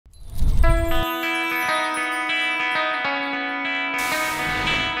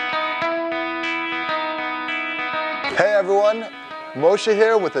everyone, Moshe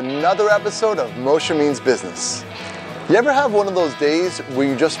here with another episode of Moshe Means Business. You ever have one of those days where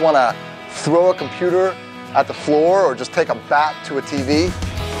you just want to throw a computer at the floor or just take a bat to a TV?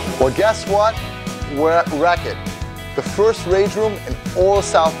 Well, guess what? We're at It, the first rage room in all of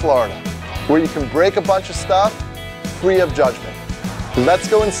South Florida, where you can break a bunch of stuff free of judgment. Let's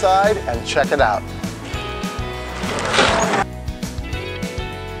go inside and check it out.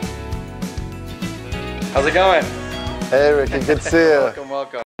 How's it going? Hey Ricky, good to see you.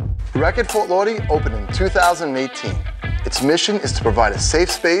 Welcome. It Ft Laudy opened in 2018. Its mission is to provide a safe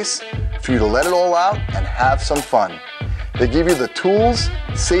space for you to let it all out and have some fun. They give you the tools,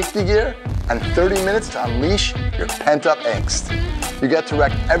 safety gear, and 30 minutes to unleash your pent-up angst. You get to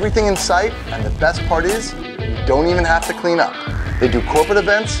wreck everything in sight, and the best part is, you don't even have to clean up. They do corporate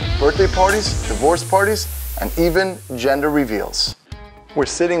events, birthday parties, divorce parties, and even gender reveals. We're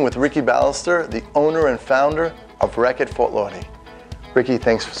sitting with Ricky Ballister, the owner and founder of It Ft Laudy. Ricky,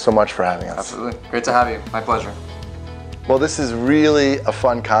 thanks so much for having us. Absolutely. Great to have you. My pleasure. Well, this is really a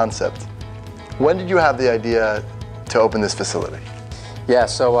fun concept. When did you have the idea to open this facility? Yeah,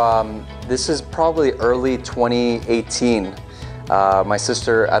 so this is probably early 2018. My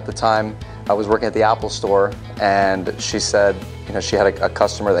sister at the time, I was working at the Apple store, and she said, you know, she had a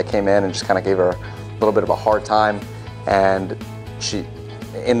customer that came in and just kind of gave her a little bit of a hard time, and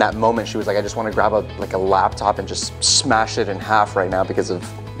in that moment, she was like, I just want to grab a laptop and just smash it in half right now because of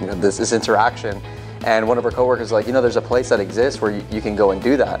this interaction. And one of her coworkers was like, you know, there's a place that exists where you can go and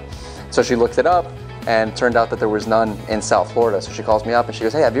do that. So she looked it up, and it turned out that there was none in South Florida. So she calls me up and she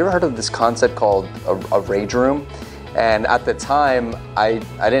goes, hey, have you ever heard of this concept called a rage room? And at the time, I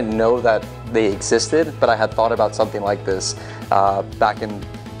didn't know that they existed, but I had thought about something like this back in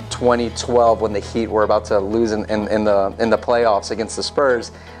 2012 when the Heat were about to lose in the playoffs against the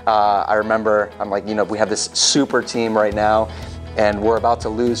Spurs. I remember, I'm like, you know, we have this super team right now, and we're about to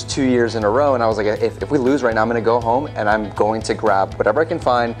lose 2 years in a row, and I was like, if we lose right now, I'm gonna go home and I'm going to grab whatever I can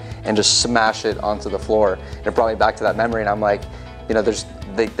find and just smash it onto the floor. And it brought me back to that memory, and I'm like, you know,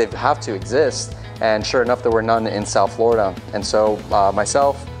 they have to exist. And sure enough, there were none in South Florida. And so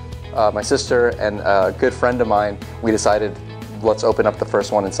myself, my sister, and a good friend of mine, we decided, let's open up the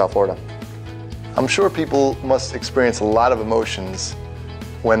first one in South Florida. I'm sure people must experience a lot of emotions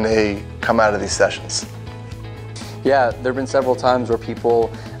when they come out of these sessions. Yeah, there have been several times where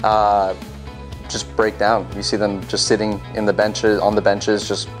people just break down. You see them just sitting on the benches,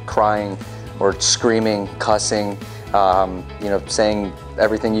 just crying or screaming, cussing, you know, saying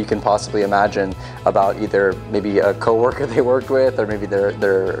everything you can possibly imagine about either maybe a coworker they worked with or maybe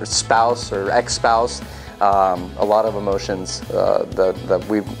their spouse or ex-spouse. A lot of emotions that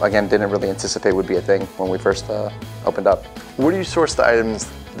we, again, didn't really anticipate would be a thing when we first opened up. Where do you source the items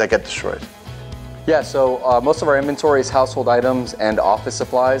that get destroyed? Yeah, so most of our inventory is household items and office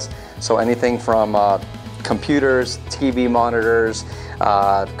supplies. So anything from computers, TV monitors,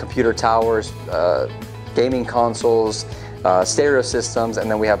 computer towers, gaming consoles, stereo systems, and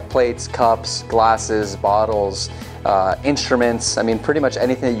then we have plates, cups, glasses, bottles, instruments. I mean, pretty much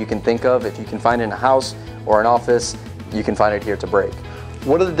anything that you can think of. If you can find it in a house or an office, you can find it here to break.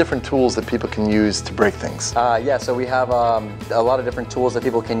 What are the different tools that people can use to break things? Yeah, so we have a lot of different tools that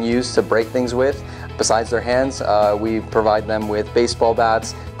people can use to break things with. Besides their hands, we provide them with baseball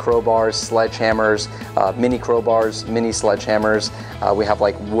bats, crowbars, sledgehammers, mini crowbars, mini sledgehammers. We have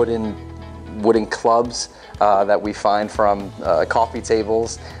like wooden clubs that we find from coffee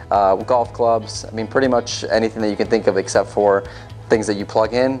tables, golf clubs. I mean, pretty much anything that you can think of except for things that you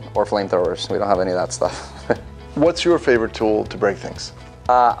plug in or flamethrowers. We don't have any of that stuff. What's your favorite tool to break things?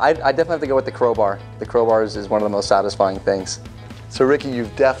 I definitely have to go with the crowbar. The crowbar is one of the most satisfying things. So Ricky,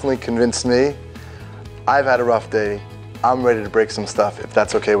 you've definitely convinced me. I've had a rough day. I'm ready to break some stuff, if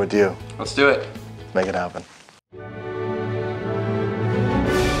that's okay with you. Let's do it. Make it happen.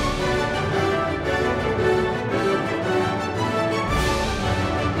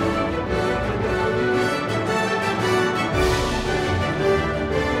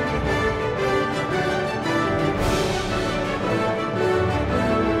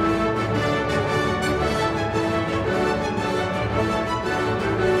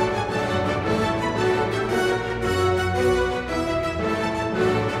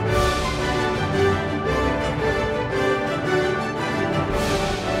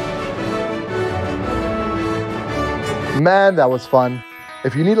 Man, that was fun.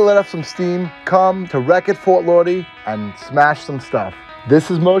 If you need to let off some steam, come to It Ft Laudy and smash some stuff. This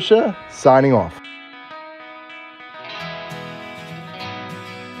is Moshe, signing off.